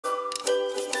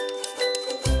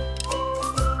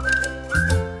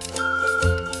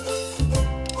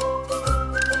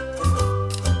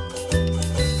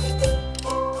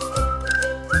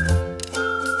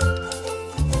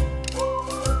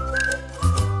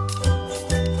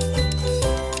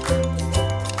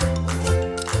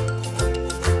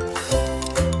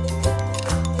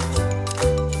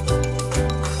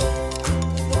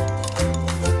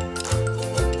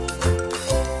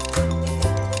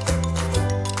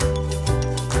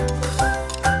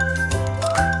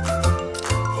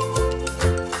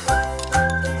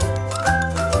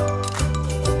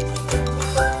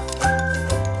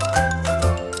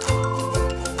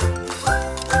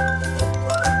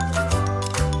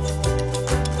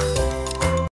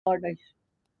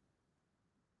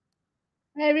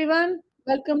Hi everyone,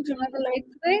 welcome to another live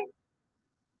today.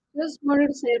 Just wanted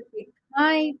to say a quick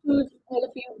hi to all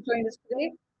of you who joined us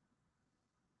today.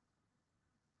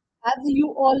 As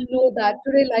you all know that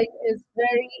today live is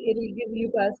it will give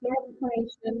you guys a lot of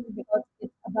information because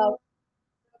it's about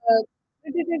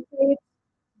critical traits,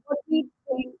 what we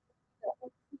think.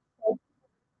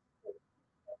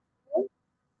 So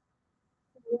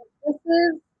this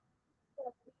is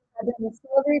had in a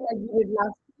survey like we did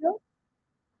last year.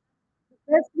 The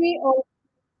best way of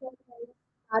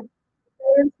had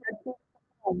parents had to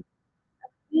perform.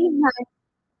 We had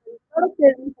a lot of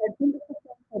parents had to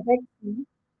perform for vaccine,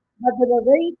 but there were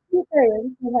very few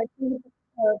parents who had to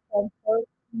perform for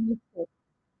newspaper.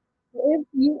 So if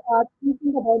you are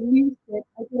thinking about newspaper,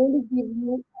 I can only give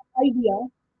you an idea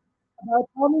about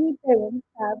how many parents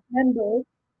have members,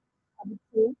 I would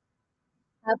say,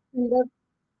 have filled up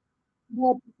the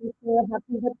application or have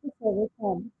filled up the survey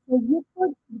form. So you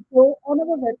could go on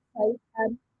our website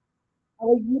and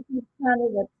our YouTube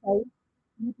channel,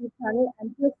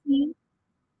 and just see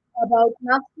about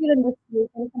last year and this year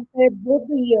and compare both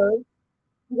the years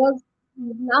because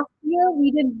last year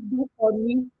we did for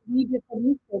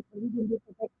newspaper, we didn't do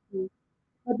for textbook.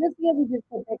 But this year we did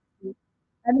for textbook.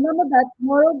 And remember that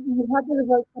tomorrow we will have the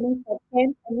results coming for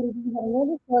 10th and we will be having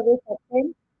another survey for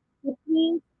 10th. So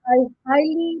please, I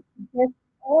highly suggest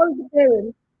all the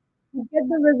parents to get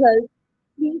the results,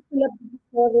 please fill up the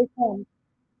survey form.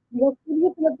 Because if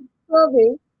you fill up the survey,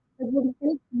 it will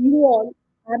help you all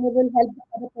and it will help the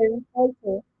other parents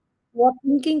also who are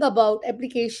thinking about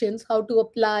applications, how to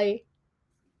apply.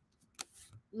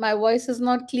 My voice is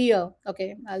not clear.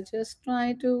 Okay, I'll just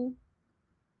try to.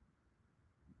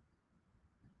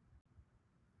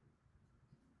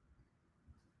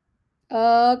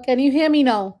 Can you hear me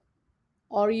now?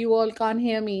 Or you all can't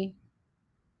hear me?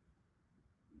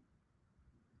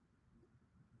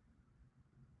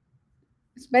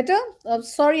 It's better?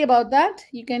 Sorry about that.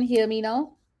 You can hear me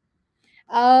now.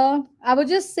 I was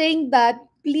just saying that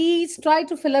please try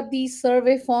to fill up these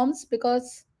survey forms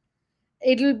because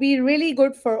it will be really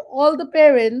good for all the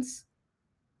parents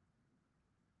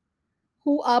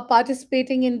who are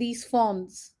participating in these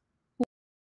forms.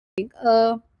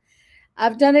 Uh,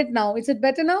 I've done it now. Is it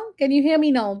better now? Can you hear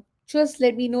me now? Just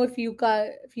let me know if you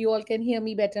all can hear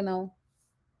me better now.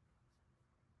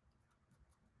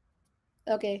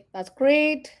 Okay, that's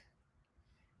great.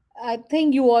 I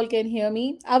think you all can hear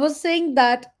me. I was saying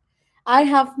that I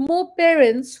have more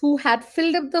parents who had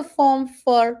filled up the form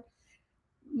for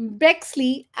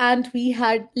Bexley, and we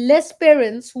had less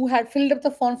parents who had filled up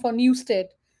the form for Newstead.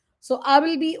 So I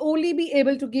will be only be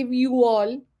able to give you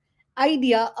all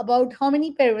idea about how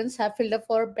many parents have filled up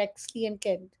for Bexley and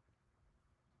Kent.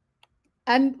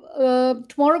 And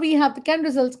tomorrow we have the Kent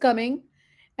results coming,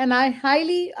 and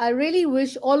I really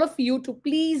wish all of you to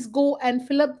please go and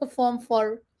fill up the form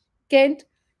for Kent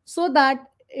so that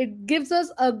it gives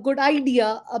us a good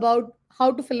idea about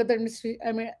how to fill up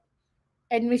the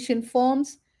admission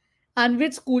forms and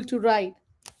which school to write.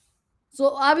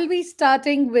 So I will be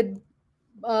starting with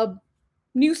uh,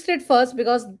 Newstead first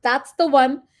because that's the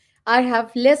one I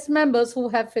have less members who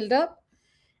have filled up.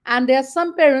 And there are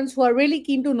some parents who are really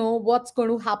keen to know what's going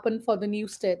to happen for the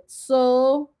Newstead.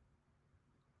 So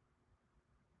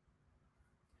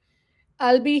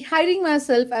I'll be hiding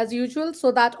myself as usual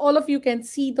so that all of you can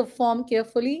see the form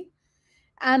carefully.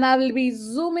 And I will be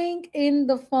zooming in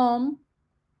the form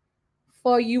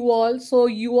for you all so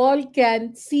you all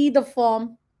can see the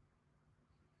form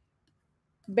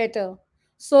better.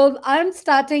 So I'm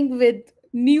starting with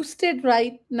Newstead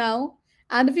right now.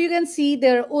 And if you can see,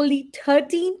 there are only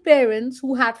 13 parents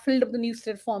who had filled up the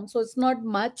Newstead form. So it's not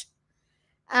much.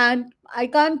 And I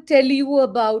can't tell you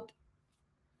about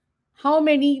how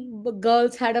many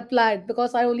girls had applied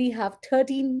because I only have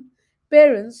 13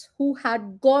 parents who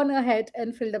had gone ahead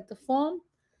and filled up the form.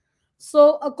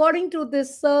 So, according to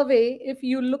this survey, if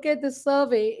you look at the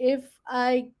survey, if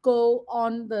I go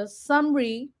on the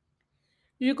summary,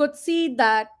 you could see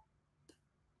that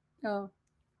uh,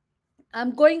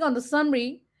 I'm going on the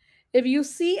summary. If you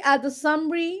see at the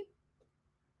summary,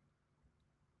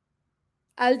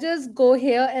 I'll just go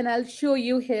here and I'll show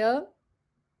you here.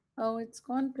 Oh, it's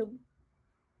gone to.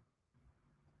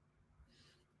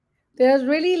 There's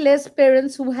really less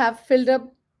parents who have filled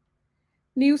up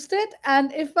Newstead.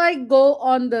 And if I go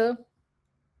on the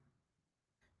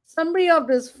summary of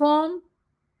this form,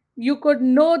 you could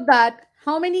know that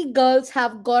how many girls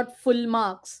have got full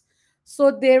marks.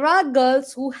 So there are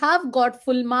girls who have got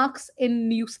full marks in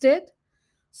Newstead.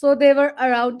 So there were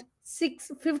around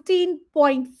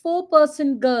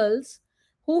 15.4% girls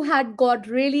who had got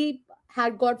really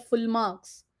had got full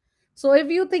marks. So if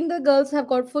you think the girls have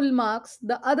got full marks,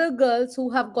 the other girls who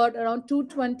have got around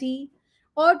 220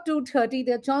 or 230,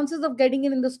 their chances of getting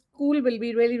in the school will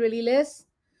be really, really less,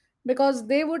 because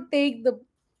they would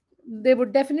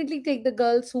definitely take the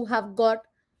girls who have got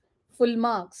full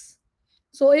marks.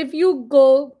 So if you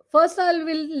go first, I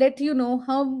will let you know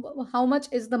how much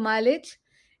is the mileage.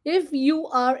 If you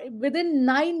are within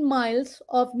 9 miles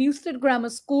of Newstead Grammar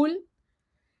School,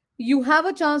 you have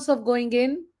a chance of going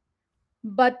in,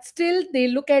 but still they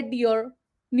look at your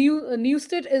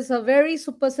Newstead is a very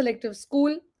super selective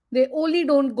school. They only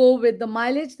don't go with the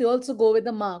mileage, they also go with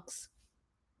the marks.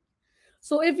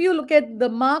 So if you look at the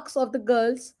marks of the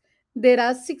girls, there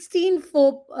are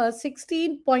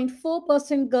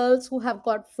 16.4% girls who have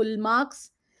got full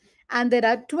marks, and there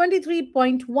are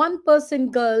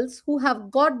 23.1% girls who have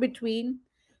got between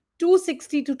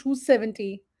 260 to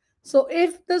 270. So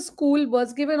if the school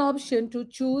was given option to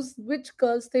choose which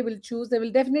girls they will choose, they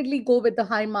will definitely go with the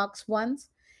high marks ones,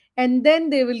 and then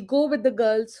they will go with the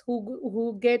girls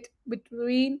who get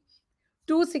between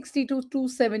 260 to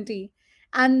 270.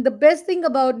 And the best thing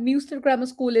about Newstead Grammar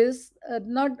School is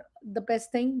not the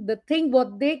best thing. The thing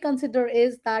what they consider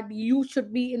is that you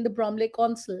should be in the Bromley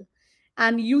Council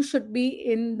and you should be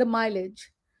in the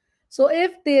mileage. So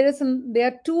if there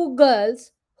are two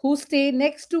girls who stay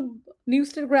next to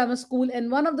Newstead Grammar School, and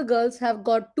one of the girls have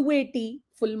got 280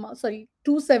 full marks, sorry,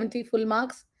 270 full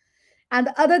marks, and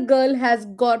the other girl has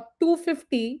got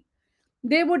 250,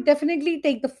 they would definitely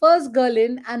take the first girl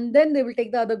in and then they will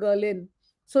take the other girl in.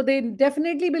 So they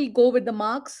definitely will go with the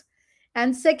marks.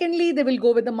 And secondly, they will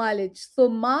go with the mileage. So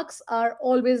marks are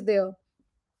always there.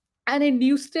 And in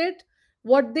Newstead,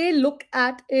 what they look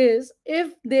at is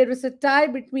if there is a tie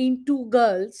between two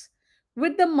girls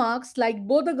with the marks, like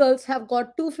both the girls have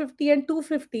got 250 and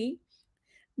 250,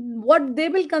 what they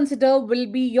will consider will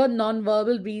be your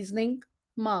non-verbal reasoning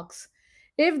marks.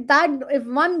 If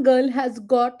one girl has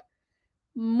got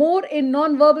more in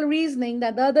non-verbal reasoning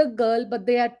than the other girl, but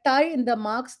they are tied in the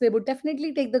marks, they would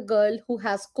definitely take the girl who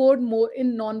has scored more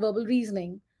in non-verbal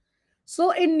reasoning.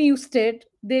 So in Newstead,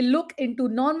 they look into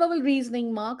non-verbal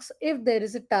reasoning marks if there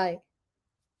is a tie.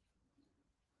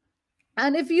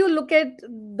 And if you look at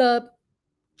the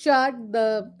chart,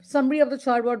 the summary of the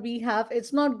chart, what we have,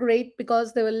 it's not great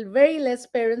because there were very less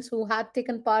parents who had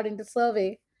taken part in the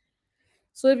survey.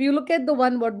 So if you look at the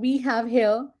one what we have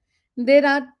here, there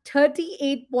are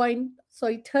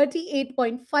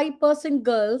 38.5%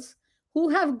 girls who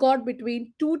have got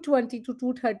between 220 to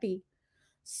 230.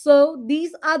 So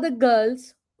these are the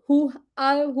girls who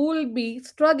will be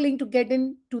struggling to get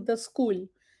into the school.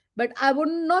 But I would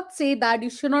not say that you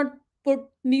should not put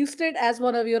Newstead as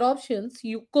one of your options.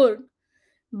 You could,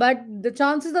 but the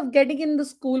chances of getting in the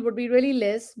school would be really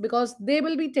less because they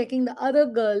will be taking the other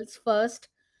girls first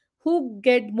who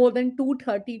get more than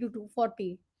 230 to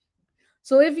 240.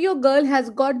 So if your girl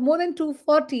has got more than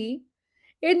 240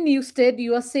 in Newstead,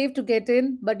 you are safe to get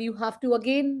in, but you have to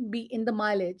again be in the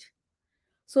mileage.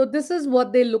 So this is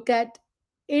what they look at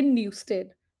in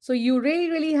Newstead. So you really,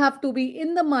 really have to be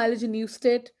in the mileage in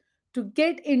Newstead to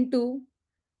get into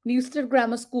Newstead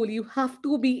Grammar School. You have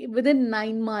to be within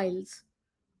 9 miles.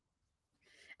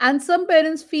 And some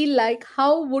parents feel like,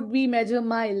 how would we measure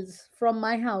miles from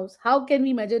my house? How can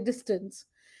we measure distance?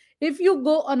 If you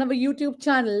go on our YouTube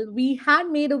channel, we had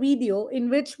made a video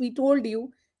in which we told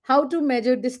you how to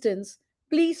measure distance.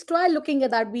 Please try looking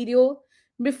at that video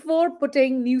before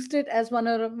putting Newstead as one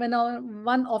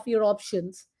of your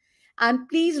options. And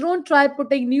please don't try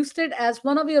putting Newstead as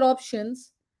one of your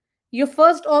options. Your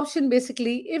first option,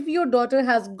 basically, if your daughter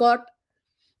has got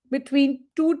between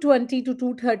 220 to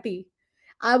 230.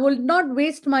 I will not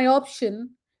waste my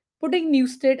option putting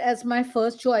Newstead as my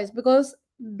first choice, because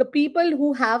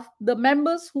the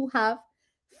members who have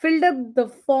filled up the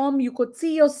form, you could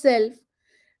see yourself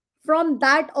from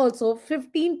that also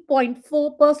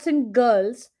 15.4%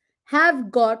 girls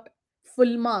have got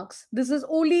full marks. This is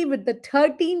only with the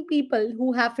 13 people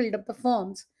who have filled up the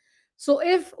forms. So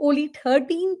if only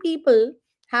 13 people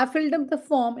have filled up the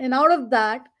form, and out of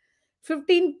that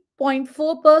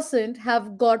 15.4%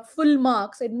 have got full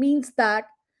marks, it means that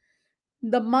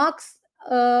the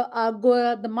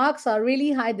the marks are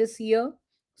really high this year.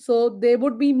 So there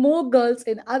would be more girls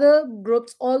in other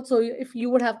groups also, if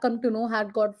you would have come to know,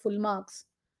 had got full marks.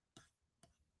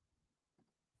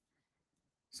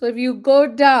 So if you go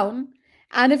down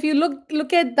and if you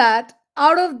look at that,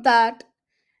 out of that,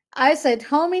 I said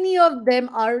how many of them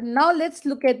are, now let's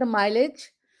look at the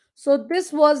mileage. So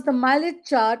this was the mileage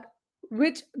chart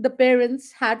which the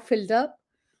parents had filled up.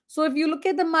 So if you look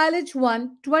at the mileage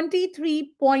one,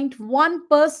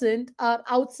 23.1% are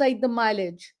outside the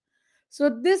mileage. So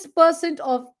this percent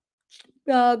of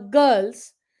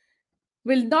girls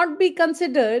will not be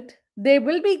considered, they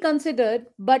will be considered,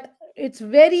 but it's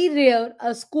very rare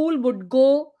a school would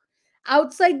go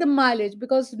outside the mileage,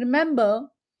 because remember,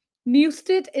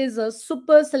 Newstead is a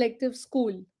super selective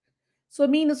school. So,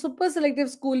 a super selective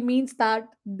school means that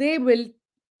they will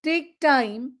take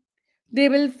time, they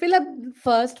will fill up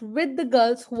first with the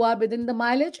girls who are within the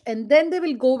mileage, and then they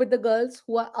will go with the girls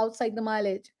who are outside the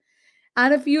mileage.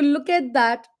 And if you look at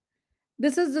that,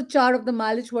 this is the chart of the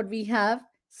mileage what we have.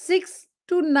 6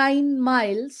 to 9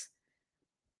 miles,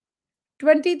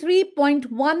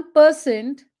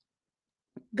 23.1%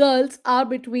 girls are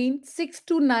between 6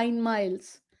 to 9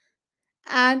 miles.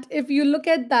 And if you look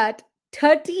at that,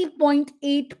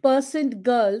 30.8%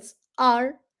 girls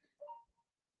are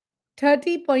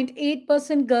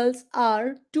 30.8% girls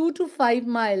are 2 to 5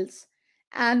 miles,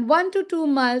 and 1 to 2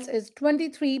 miles is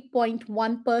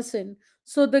 23.1%.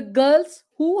 So the girls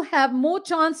who have more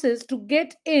chances to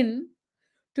get in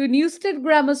to Newstead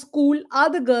Grammar School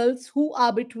are the girls who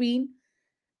are between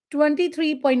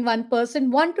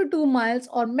 23.1%, 1 to 2 miles,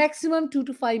 or maximum 2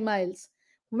 to 5 miles.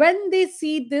 When they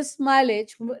see this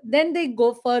mileage, then they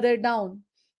go further down.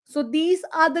 So these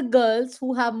are the girls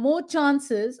who have more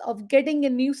chances of getting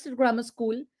in Newstead Grammar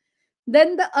School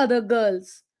than the other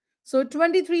girls. So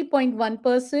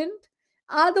 23.1%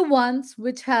 are the ones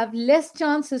which have less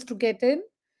chances to get in.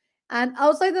 And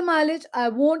outside the mileage, I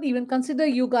won't even consider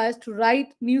you guys to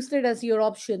write Newstead as your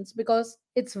options, because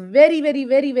it's very, very,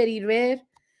 very, very rare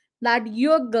that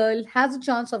your girl has a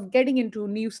chance of getting into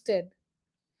Newstead.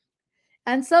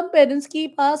 And some parents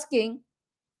keep asking,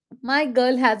 my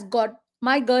girl has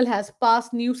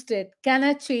passed Newstead. Can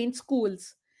I change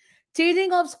schools?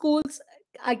 Changing of schools,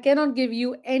 I cannot give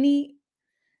you any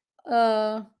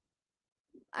uh,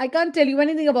 I can't tell you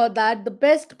anything about that. The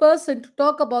best person to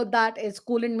talk about that is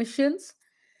school admissions.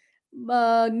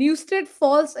 Newstead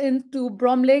falls into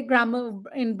Bromley grammar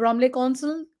in Bromley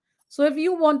Council. So if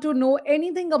you want to know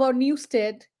anything about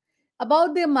Newstead,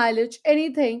 about their mileage,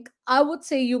 anything, I would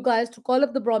say you guys to call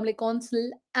up the Bromley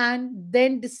Council and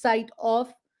then decide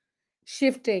of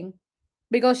shifting.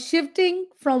 Because shifting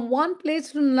from one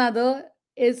place to another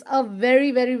is a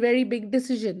very, very, very big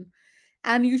decision.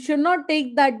 And you should not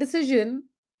take that decision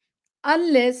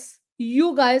unless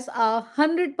you guys are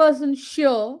 100%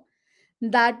 sure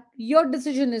that your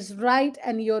decision is right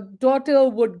and your daughter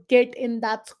would get in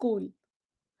that school,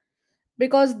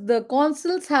 because the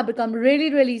councils have become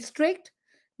really, really strict,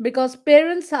 because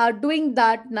parents are doing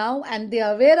that now and they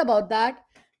are aware about that,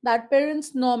 that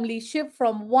parents normally shift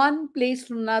from one place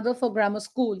to another for grammar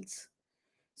schools.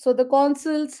 So the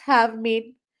councils have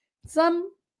made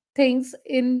some things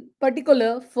in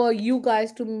particular for you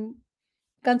guys to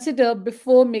consider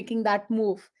before making that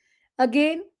move.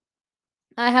 Again,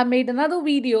 I have made a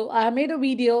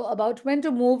video about when to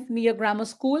move near grammar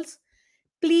schools.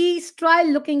 Please try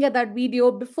looking at that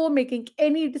video before making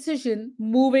any decision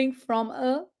moving from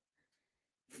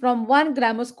one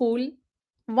grammar school,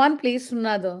 one place to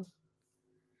another.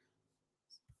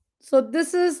 So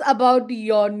this is about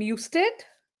your new state.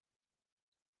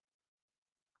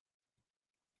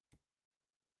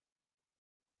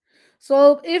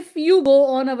 So if you go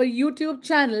on our YouTube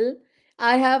channel,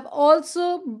 I have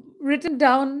also written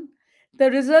down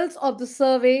the results of the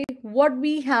survey, what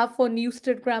we have for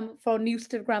Newstead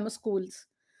Grammar Schools.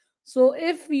 So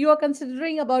if you are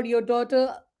considering about your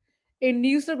daughter in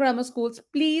Newstead Grammar Schools,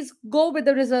 please go with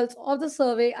the results of the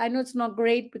survey. I know it's not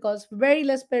great because very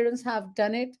less parents have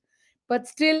done it, but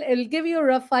still it'll give you a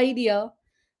rough idea.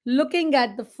 Looking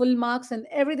at the full marks and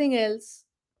everything else,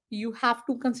 you have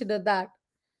to consider that.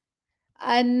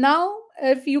 And now,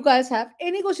 if you guys have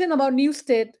any question about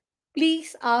Newstead,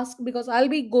 please ask, because I'll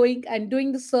be going and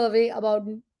doing the survey about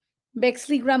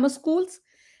Bexley Grammar Schools.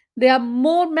 There are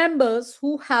more members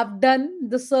who have done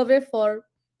the survey for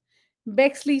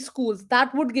Bexley schools.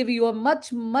 That would give you a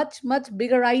much, much, much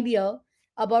bigger idea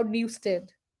about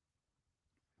Newstead.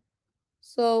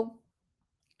 So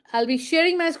I'll be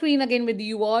sharing my screen again with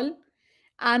you all,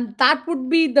 and that would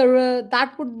be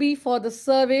for the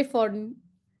survey for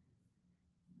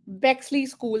Bexley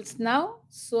schools now.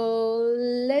 So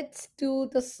let's do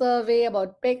the survey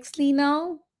about Bexley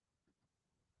now.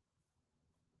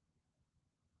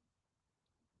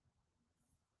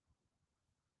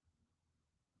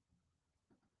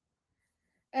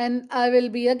 And I will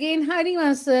be again hiding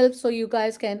myself so you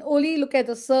guys can only look at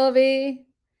the survey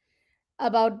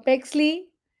about Bexley.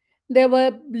 There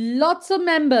were lots of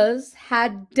members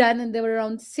had done, and there were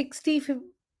around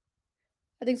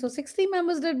I think so. 60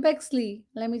 members did Bexley.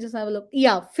 Let me just have a look.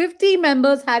 Yeah, 50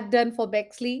 members had done for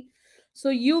Bexley. So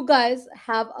you guys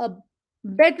have a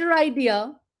better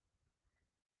idea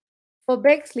for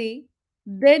Bexley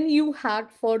than you had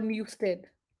for Newstead.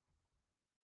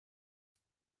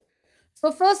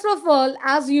 So first of all,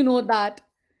 as you know that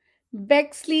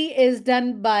Bexley is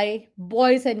done by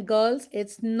boys and girls.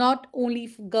 It's not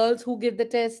only girls who give the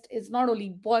test. It's not only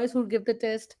boys who give the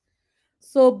test.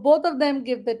 So both of them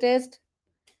give the test.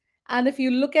 And if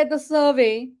you look at the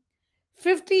survey,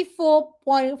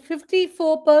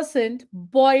 54.54%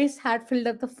 boys had filled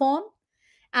up the form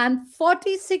and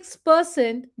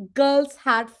 46% girls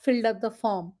had filled up the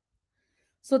form.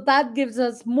 So that gives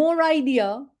us more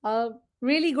idea, a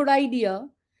really good idea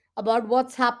about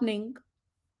what's happening.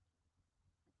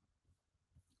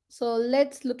 So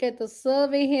let's look at the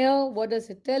survey here. What does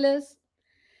it tell us?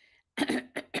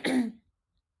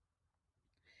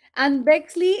 And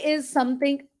Bexley is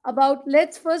something about,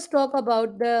 let's first talk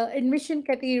about the admission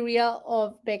criteria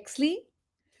of Bexley.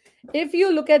 If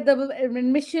you look at the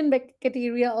admission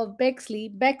criteria of Bexley,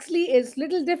 Bexley is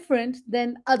little different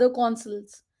than other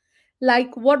consuls.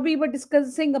 Like what we were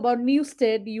discussing about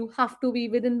Newstead, you have to be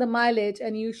within the mileage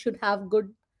and you should have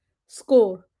good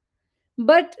score.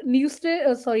 But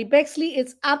Bexley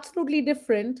is absolutely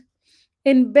different.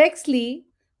 In Bexley,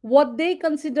 what they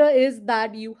consider is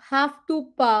that you have to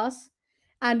pass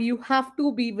and you have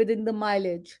to be within the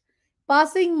mileage.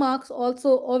 Passing marks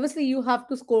also, obviously, you have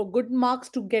to score good marks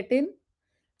to get in.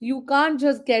 You can't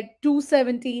just get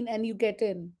 217 and you get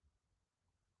in.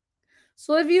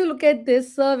 So if you look at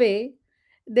this survey,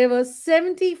 there were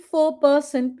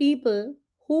 74% people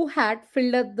who had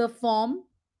filled up the form,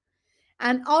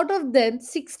 and out of them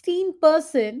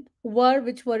 16% were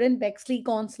which were in Bexley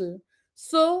Council.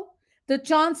 So the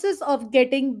chances of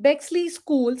getting Bexley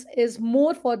schools is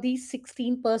more for these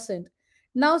 16%.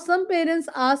 Now some parents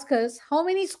ask us how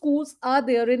many schools are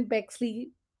there in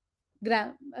Bexley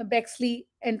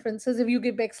entrances if you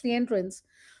give Bexley entrance.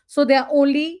 So there are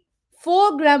only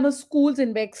 4 grammar schools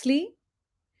in Bexley.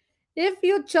 If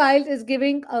your child is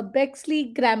giving a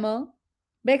Bexley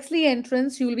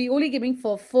entrance, you will be only giving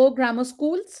for 4 grammar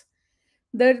schools.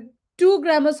 There are 2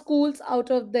 grammar schools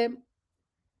out of them.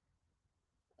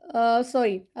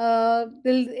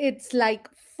 It's like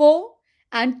four,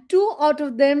 and two out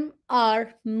of them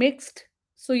are mixed.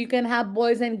 So you can have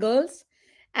boys and girls,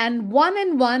 and one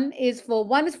is for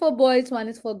boys, one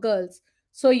is for girls.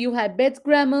 So you have Beth's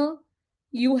grammar,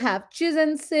 you have Chiz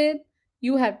and Sid,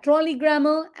 you have Trolley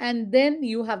grammar, and then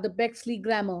you have the Bexley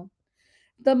grammar.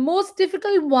 The most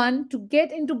difficult one to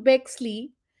get into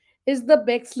Bexley is the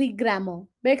Bexley grammar.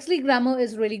 Bexley grammar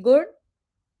is really good,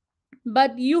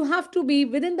 but you have to be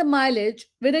within the mileage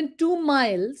within 2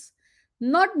 miles,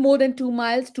 not more than 2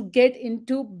 miles, to get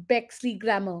into Bexley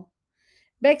grammar.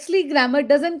 Bexley grammar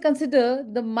doesn't consider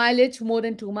the mileage more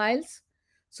than 2 miles,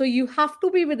 so you have to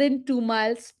be within 2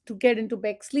 miles to get into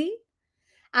Bexley.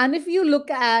 And if you look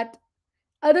at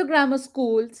other grammar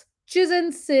schools,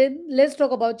 Chisensin, let's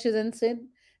talk about Chisensin.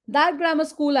 That grammar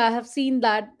school, I have seen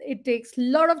that it takes a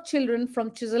lot of children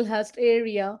from Chiselhurst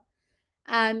area,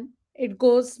 and it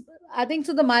goes, I think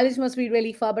so the mileage must be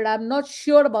really far, but I'm not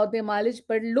sure about their mileage,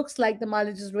 but it looks like the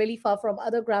mileage is really far from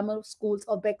other grammar schools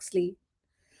of Bexley.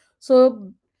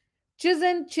 So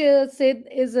Sid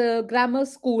is a grammar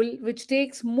school which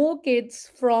takes more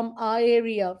kids from our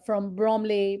area, from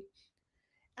Bromley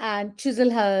and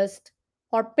Chiselhurst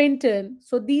or Pinton.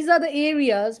 So these are the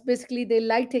areas, basically, they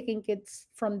like taking kids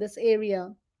from this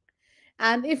area.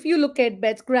 And if you look at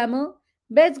Bet's grammar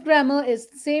is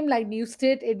same like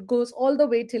Newstead. It goes all the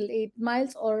way till 8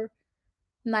 miles or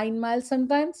 9 miles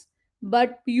sometimes.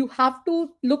 But you have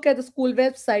to look at the school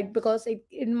website because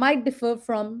it might differ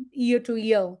from year to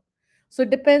year. So it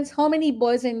depends how many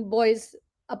boys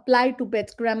apply to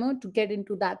Bet's grammar to get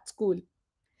into that school.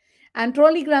 And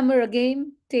trolley grammar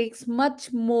again takes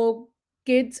much more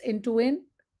kids into it,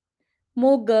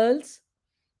 more girls.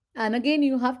 And again,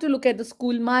 you have to look at the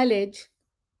school mileage.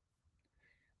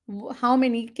 How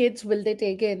many kids will they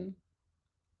take in?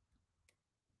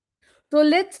 So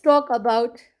let's talk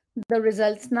about the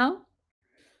results now.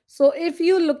 So if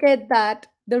you look at that,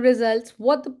 the results,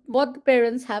 what the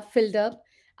parents have filled up,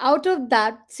 out of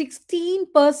that,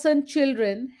 16%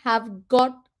 children have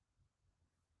got,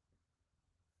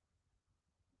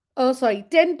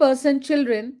 10%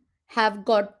 children have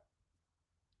got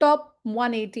top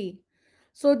 180.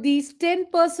 So these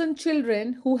 10%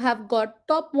 children who have got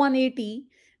top 180,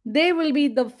 they will be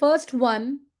the first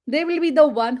one. They will be the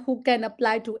one who can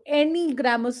apply to any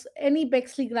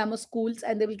Bexley grammar schools,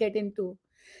 and they will get into.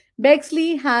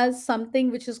 Bexley has something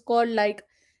which is called like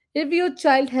If your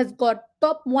child has got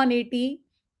top 180,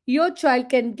 your child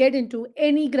can get into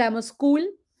any grammar school.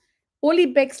 Only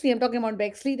Bexley, I'm talking about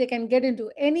Bexley, they can get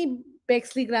into any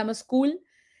Bexley grammar school,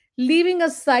 leaving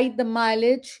aside the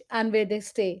mileage and where they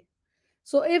stay.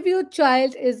 So if your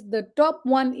child is the top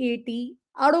 180,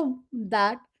 out of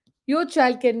that, your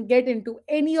child can get into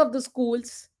any of the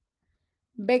schools,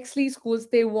 Bexley schools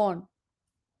they want.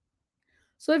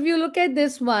 So if you look at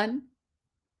this one,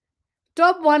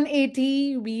 top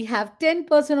 180, we have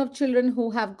 10% of children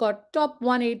who have got top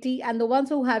 180, and the ones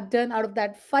who have done out of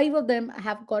that, five of them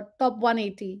have got top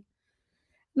 180.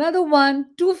 Another one,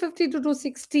 250 to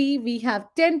 260, we have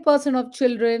 10% of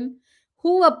children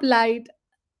who applied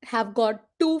have got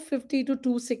 250 to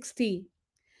 260.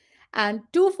 And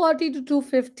 240 to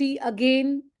 250,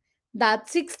 again, that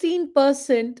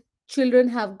 16% children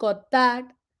have got that.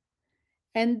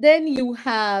 And then you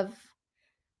have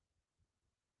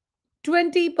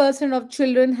 20% of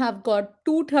children have got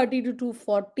 230 to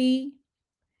 240,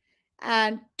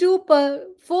 and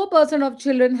 4% of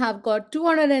children have got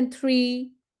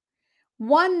 203.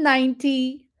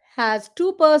 190 has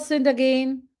 2%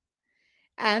 again,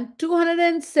 and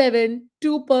 207,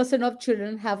 2% of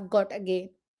children have got again.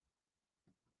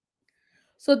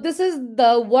 So this is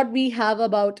the what we have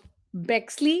about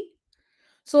Bexley.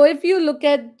 So if you look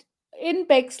at in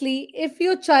Bexley, if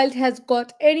your child has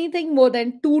got anything more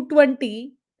than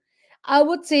 220, I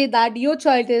would say that your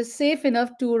child is safe enough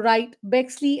to write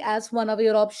Bexley as one of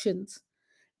your options,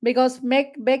 because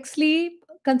Bexley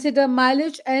consider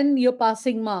mileage and your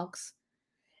passing marks.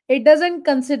 It doesn't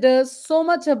consider so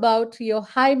much about your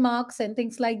high marks and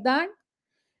things like that.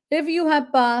 If you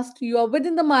have passed, you are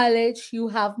within the mileage, you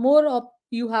have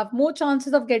more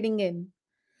chances of getting in.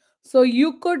 So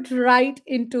you could write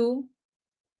into,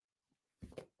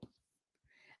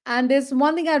 and there's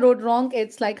one thing I wrote wrong.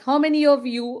 It's like, how many of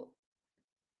you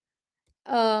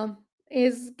uh,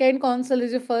 is Kent Council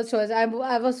is your first choice? I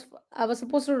was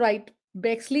supposed to write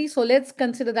Bexley, so let's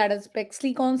consider that as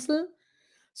Bexley Council.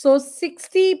 So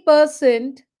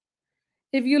 60%,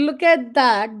 if you look at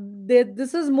that,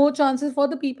 this is more chances for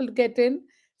the people to get in.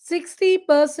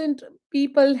 60%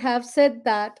 people have said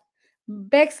that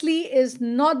Bexley is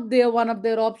not their one of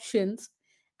their options,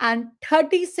 and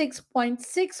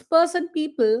 36.6%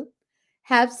 people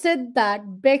have said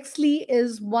that Bexley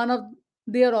is one of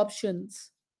their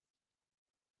options.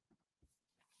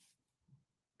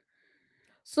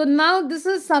 So now this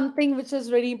is something which is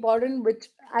very important, which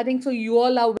I think so you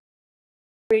all are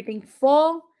waiting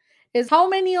for, is how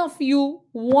many of you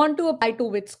want to apply to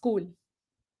which school?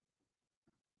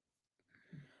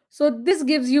 So this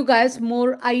gives you guys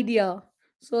more idea.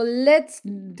 So let's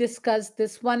discuss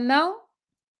this one now.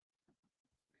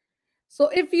 So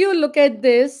if you look at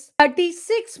this,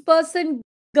 36%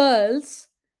 girls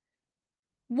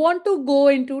want to go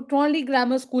into Townley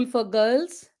Grammar School for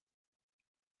girls.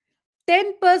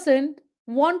 10%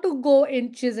 want to go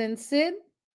in Chisensid.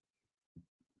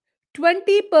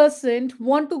 20%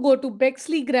 want to go to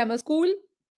Bexley Grammar School.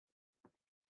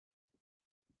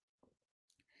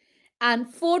 And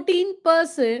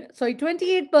 14%, sorry,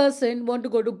 28% want to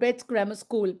go to Beth's Grammar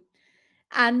School.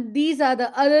 And these are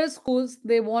the other schools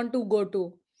they want to go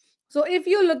to. So if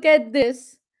you look at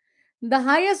this, the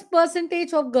highest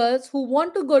percentage of girls who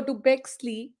want to go to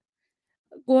Bexley,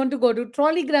 want to go to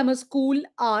Trolley Grammar School,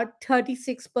 are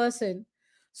 36%.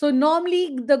 So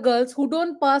normally the girls who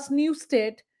don't pass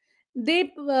Newstead,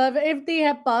 if they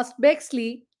have passed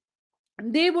Bexley,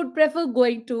 they would prefer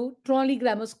going to Trolley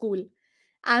Grammar School.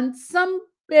 And some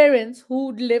parents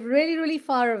who live really, really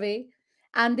far away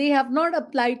and they have not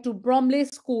applied to Bromley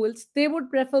schools, they would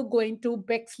prefer going to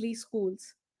Bexley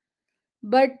schools.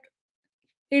 But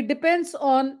it depends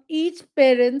on each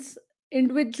parent's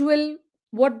individual,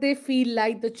 what they feel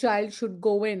like the child should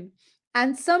go in.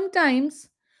 And sometimes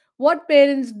what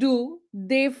parents do,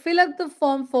 they fill up the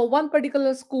form for one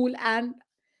particular school and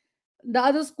the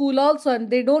other school also,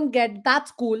 and they don't get that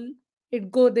school. They'll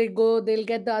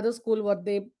get the other school what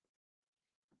they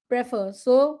prefer.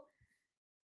 So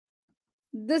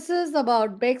this is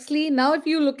about Bexley. Now, if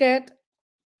you look at,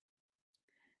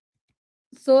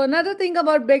 so another thing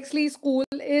about Bexley School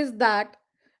is that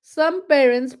some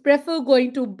parents prefer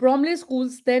going to Bromley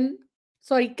schools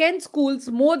Kent schools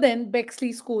more than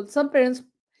Bexley schools. Some parents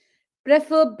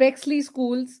prefer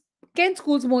Kent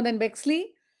schools more than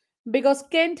Bexley, because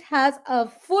Kent has a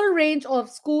full range of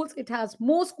schools. It has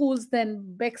more schools than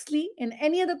Bexley in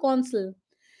any other council.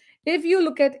 If you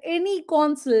look at any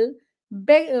council,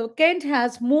 Kent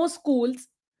has more schools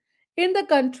in the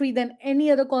country than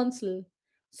any other council.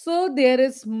 So there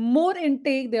is more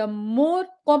intake, there are more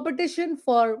competition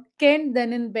for Kent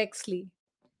than in Bexley.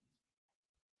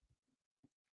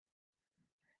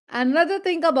 Another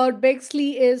thing about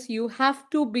Bexley is you have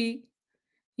to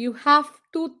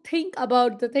think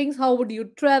about the things, how would you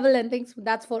travel and things.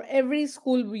 That's for every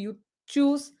school you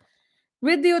choose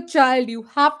with your child. You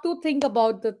have to think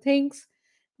about the things,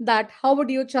 that how would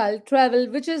your child travel,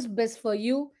 which is best for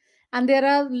you. And there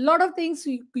are a lot of things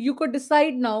you could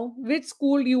decide now which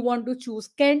school you want to choose,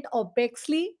 Kent or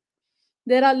Bexley.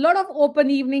 There are a lot of open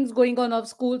evenings going on of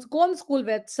schools. Go on school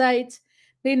websites.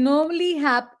 They normally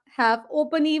have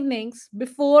open evenings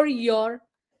before your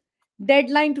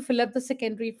deadline to fill up the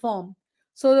secondary form.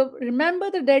 So remember,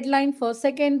 the deadline for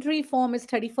secondary form is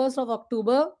 31st of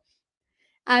October.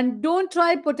 And don't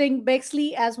try putting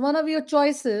Bexley as one of your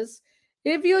choices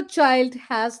if your child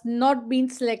has not been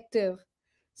selective.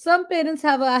 Some parents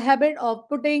have a habit of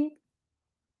putting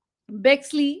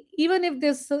Bexley even if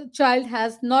this child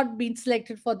has not been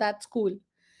selected for that school,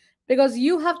 because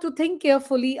you have to think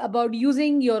carefully about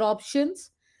using your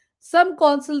options. Some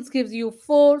consoles gives you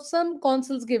 4, some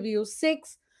consoles give you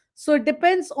 6. So it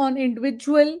depends on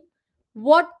individual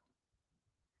what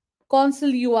console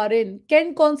you are in.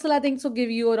 Kent console, I think so, give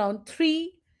you around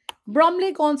 3.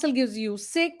 Bromley console gives you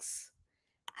 6.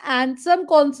 And some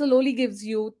console only gives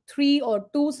you 3 or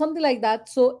 2, something like that.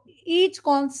 So each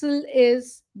console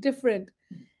is different.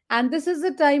 And this is the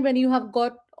time when you have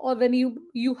got, or when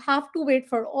you have to wait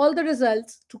for all the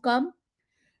results to come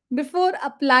before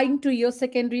applying to your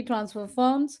secondary transfer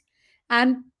forms.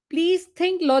 And please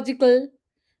think logical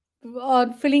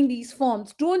on filling these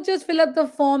forms. Don't just fill up the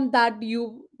form that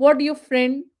you what your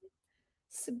friend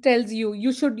tells you.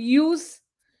 You should use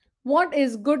what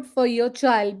is good for your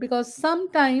child, because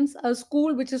sometimes a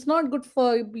school which is not good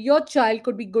for your child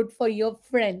could be good for your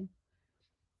friend.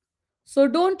 So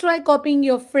don't try copying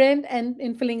your friend and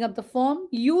in filling up the form.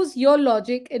 Use your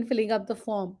logic in filling up the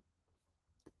form.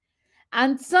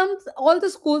 And some all the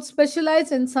schools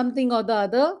specialize in something or the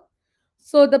other.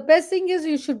 So the best thing is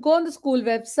you should go on the school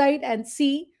website and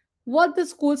see what the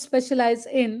schools specialize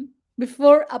in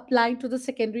before applying to the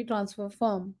secondary transfer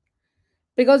form,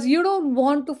 because you don't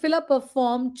want to fill up a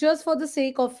form just for the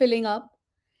sake of filling up,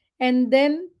 and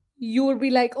then you will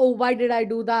be like, oh, why did I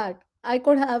do that? I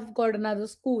could have got another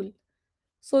school.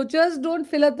 So just don't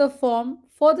fill up the form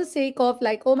for the sake of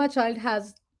like, oh, my child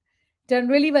has done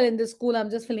really well in this school, I'm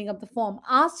just filling up the form.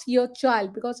 Ask your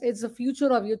child, because it's the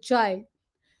future of your child.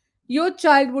 Your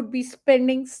child would be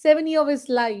spending 7 years of his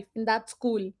life in that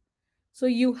school. So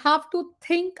you have to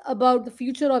think about the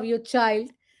future of your child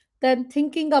than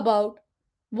thinking about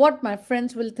what my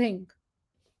friends will think.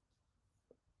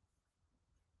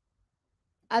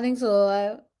 I think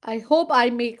so. I hope I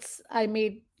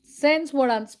made sense what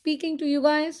I'm speaking to you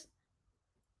guys.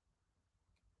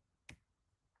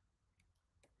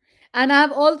 And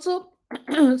I've also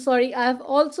sorry, I've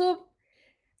also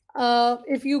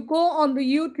if you go on the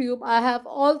YouTube, I have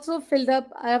also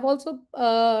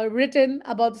written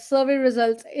about the survey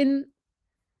results in,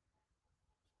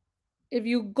 if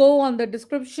you go on the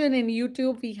description in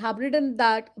YouTube, we have written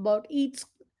that about each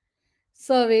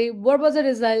survey, what was the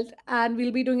result, and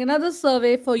we'll be doing another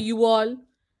survey for you all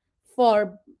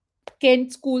for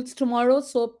Kent schools tomorrow.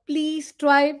 So please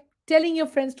try telling your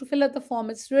friends to fill out the form.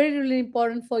 It's really, really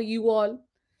important for you all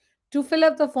to fill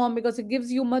up the form, because it gives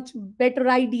you much better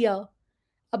idea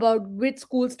about which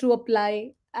schools to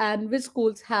apply and which school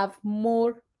is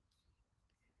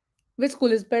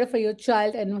better for your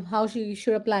child and how you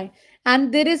should apply.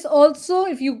 And there is also,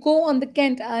 if you go on the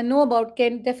Kent, I know about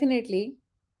Kent definitely.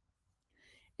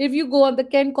 If you go on the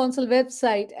Kent Council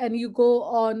website and you go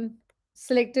on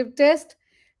selective test,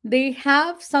 they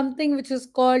have something which is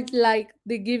called, like,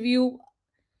 they give you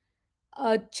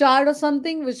a chart or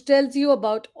something which tells you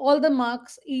about all the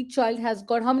marks each child has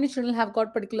got, how many children have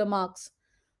got particular marks.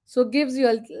 So gives you,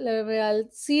 I'll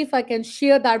see if I can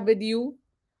share that with you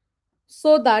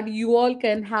so that you all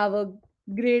can have a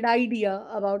great idea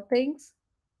about things.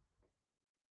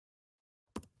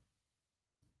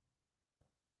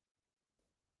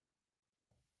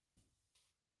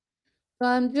 So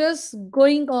I'm just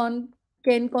going on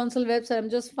Ken Council website. I'm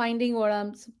just finding what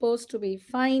I'm supposed to be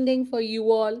finding for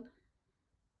you all.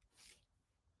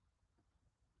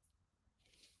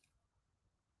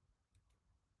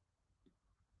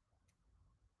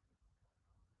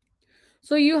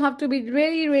 So you have to be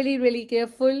really, really, really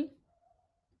careful.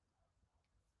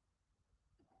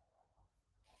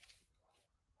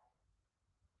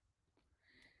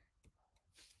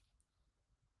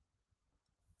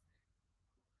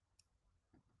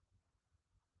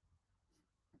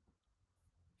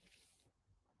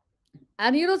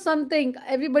 And you know something,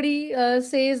 everybody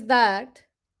says that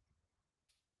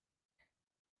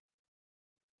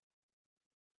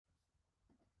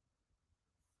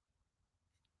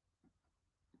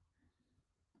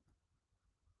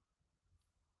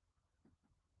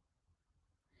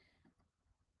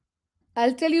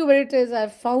I'll tell you where it is.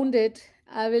 I've found it.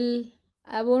 I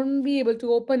won't be able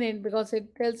to open it because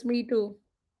it tells me to.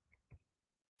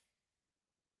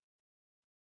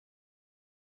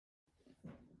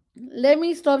 Let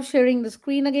me stop sharing the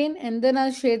screen again and then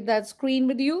I'll share that screen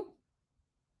with you.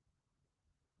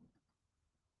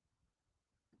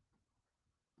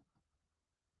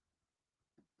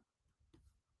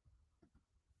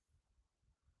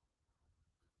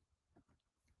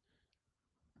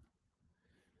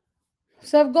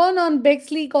 So I've gone on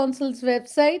Bexley Council's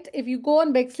website. If you go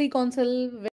on Bexley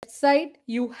Council website,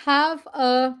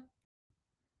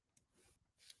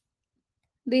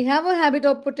 they have a habit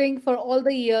of putting for all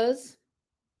the years.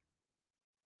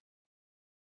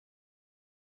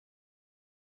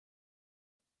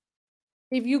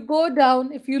 If you go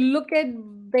down, if you look at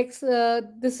Bex,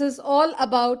 this is all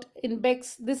about in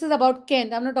Bex. This is about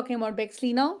Kent. I'm not talking about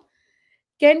Bexley now.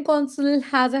 Kent Council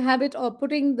has a habit of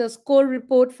putting the score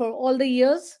report for all the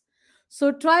years.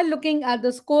 So try looking at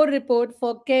the score report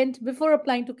for Kent before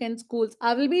applying to Kent schools.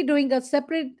 I would be doing a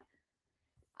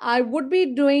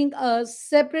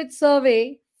separate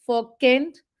survey for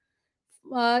Kent.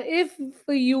 If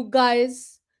you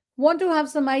guys want to have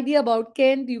some idea about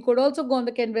Kent, you could also go on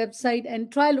the Kent website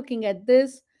and try looking at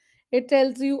this. It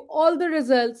tells you all the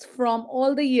results from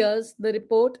all the years, the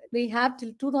report they have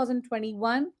till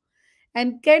 2021.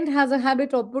 And Kent has a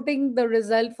habit of putting the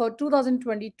result for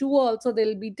 2022 also.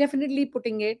 They'll be definitely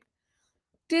putting it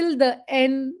till the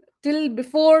end, till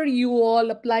before you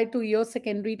all apply to your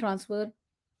secondary transfer.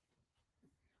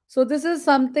 So this is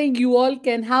something you all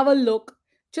can have a look.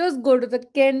 Just go to the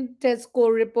Kent test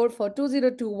score report for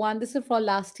 2021. This is for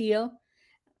last year.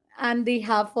 And they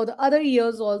have for the other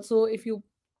years also. If you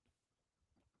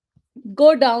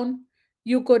go down,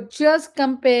 you could just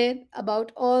compare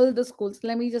about all the schools.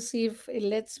 Let me just see if it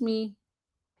lets me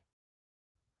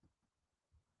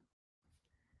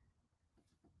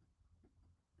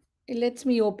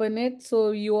open it so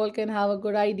you all can have a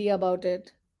good idea about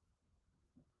it.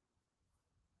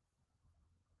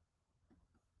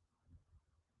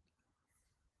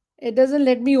 It doesn't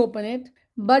let me open it,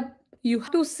 but you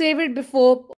have to save it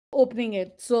before opening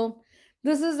it. So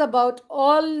this is about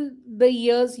all the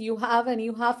years you have, and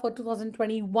you have for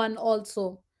 2021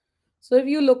 also. So if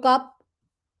you look up,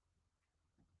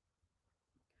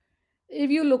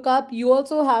 you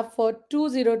also have for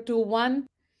 2021,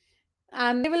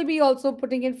 and they will be also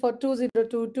putting it for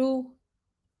 2022.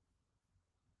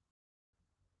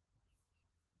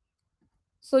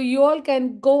 So you all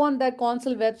can go on that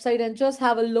council website and just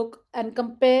have a look and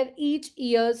compare each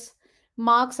year's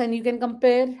marks, and you can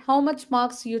compare how much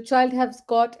marks your child has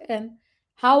got and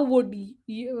how will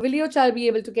your child be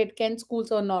able to get Kent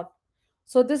schools or not.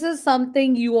 So this is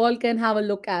something you all can have a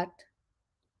look at.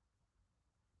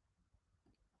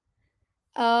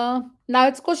 Now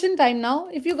it's question time now.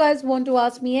 If you guys want to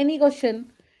ask me any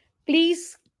question,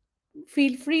 please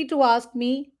feel free to ask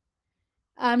me.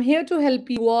 I'm here to help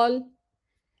you all.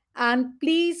 And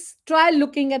please try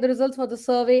looking at the results for the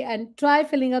survey and try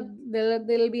filling up. There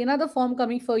will be another form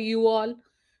coming for you all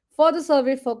for the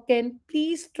survey for Ken.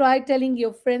 Please try telling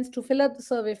your friends to fill up the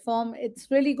survey form.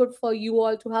 It's really good for you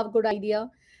all to have a good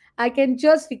idea. I can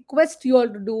just request you all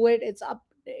to do it.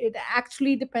 It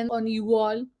actually depends on you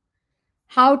all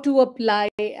how to apply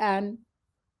and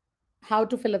how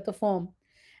to fill up the form.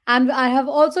 And I have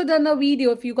also done a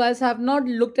video. If you guys have not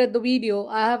looked at the video,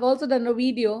 I have also done a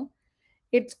video.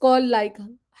 It's called like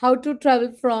how to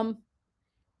travel from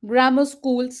grammar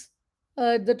schools,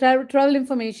 the travel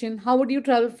information. How would you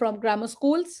travel from grammar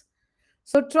schools?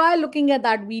 So try looking at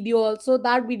that video also.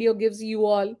 That video gives you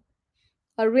all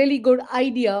a really good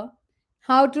idea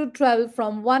how to travel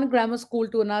from one grammar school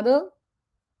to another,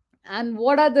 and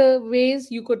what are the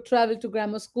ways you could travel to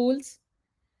grammar schools,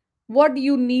 what do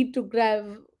you need to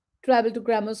travel to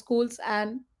grammar schools.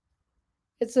 And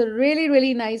it's a really,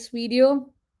 really nice video,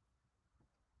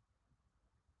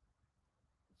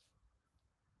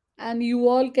 and you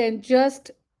all can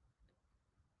just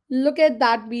look at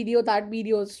that video. That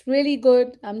video is really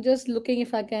good. I'm just looking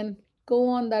if I can go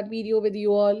on that video with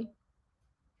you all.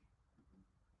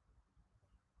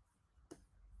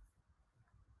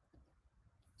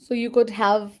 So you could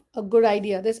have a good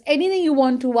idea. There's anything you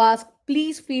want to ask,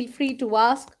 please feel free to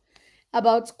ask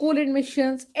about school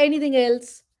admissions, anything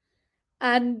else.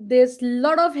 And there's a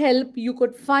lot of help you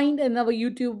could find in our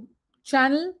YouTube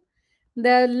channel.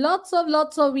 There are lots of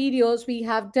videos we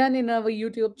have done in our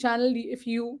YouTube channel. If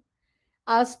you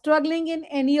are struggling in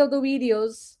any of the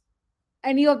videos,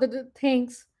 any of the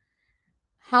things,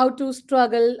 how to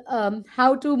struggle,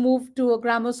 how to move to a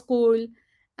grammar school,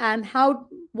 and how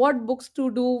what books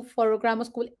to do for a grammar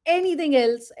school, anything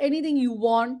else, anything you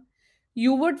want,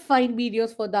 you would find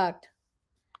videos for that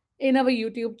in our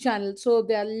YouTube channel. So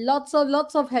there are lots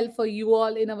of help for you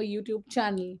all in our YouTube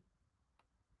channel.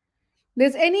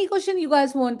 There's any question you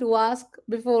guys want to ask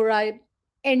before I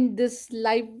end this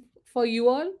live for you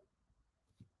all?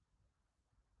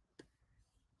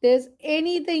 There's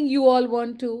anything you all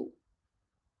want to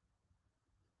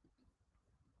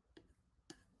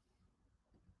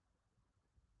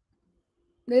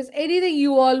There's anything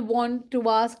you all want to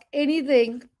ask,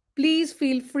 anything, please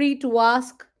feel free to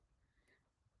ask.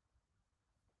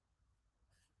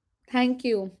 Thank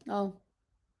you. Oh,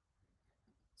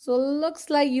 so looks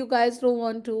like you guys don't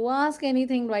want to ask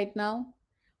anything right now.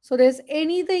 So there's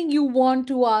anything you want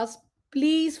to ask,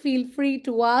 please feel free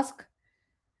to ask,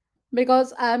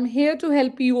 because I'm here to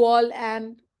help you all,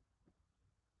 and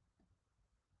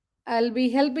I'll be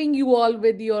helping you all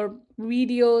with your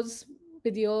videos,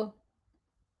 with your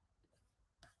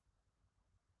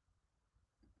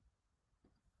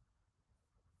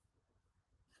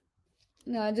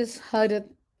no, I just heard it.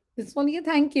 This one, yeah,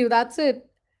 thank you. That's it.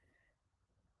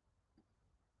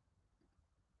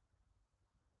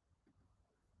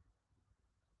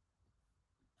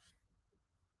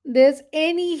 There's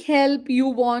any help you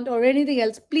want or anything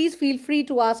else, please feel free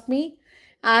to ask me,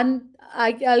 and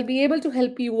I'll be able to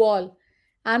help you all.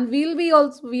 And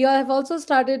we have also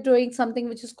started doing something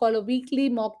which is called a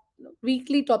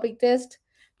weekly topic test.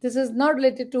 This is not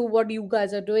related to what you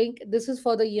guys are doing. This is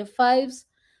for the year fives.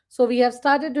 So we have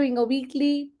started doing a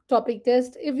weekly topic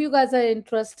test. If you guys are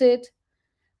interested,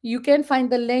 you can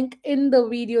find the link in the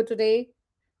video today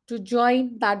to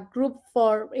join that group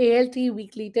for ALT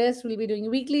weekly test. We'll be doing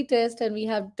weekly test, and we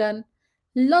have done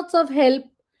lots of help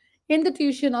in the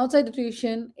tuition, outside the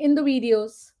tuition, in the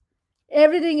videos.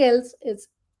 Everything else is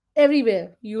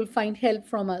everywhere. You'll find help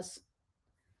from us.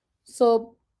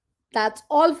 So that's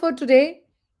all for today.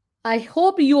 I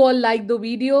hope you all like the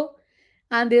video.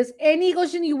 And there's any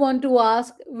question you want to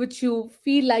ask which you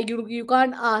feel like you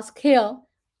can't ask here,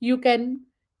 you can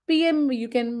PM me, you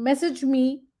can message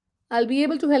me. I'll be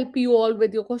able to help you all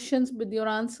with your questions, with your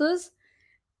answers.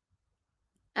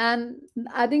 And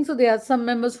I think so there are some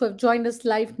members who have joined us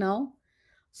live now.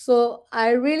 So I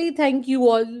really thank you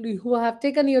all who have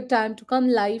taken your time to come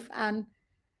live and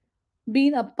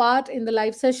been a part in the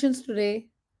live sessions today.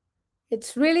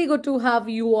 It's really good to have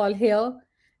you all here,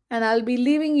 and I'll be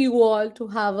leaving you all to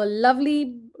have a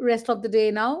lovely rest of the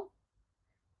day now.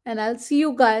 And I'll see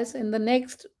you guys in the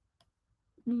next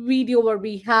video where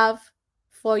we have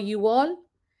for you all.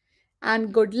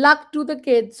 And good luck to the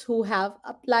kids who have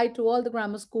applied to all the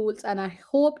grammar schools. And I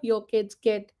hope your kids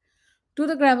get to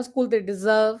the grammar school they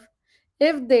deserve.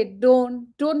 If they don't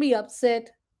be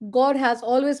upset. God has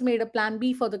always made a plan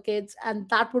B for the kids, and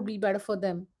that would be better for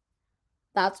them.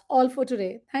 That's all for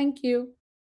today. Thank you.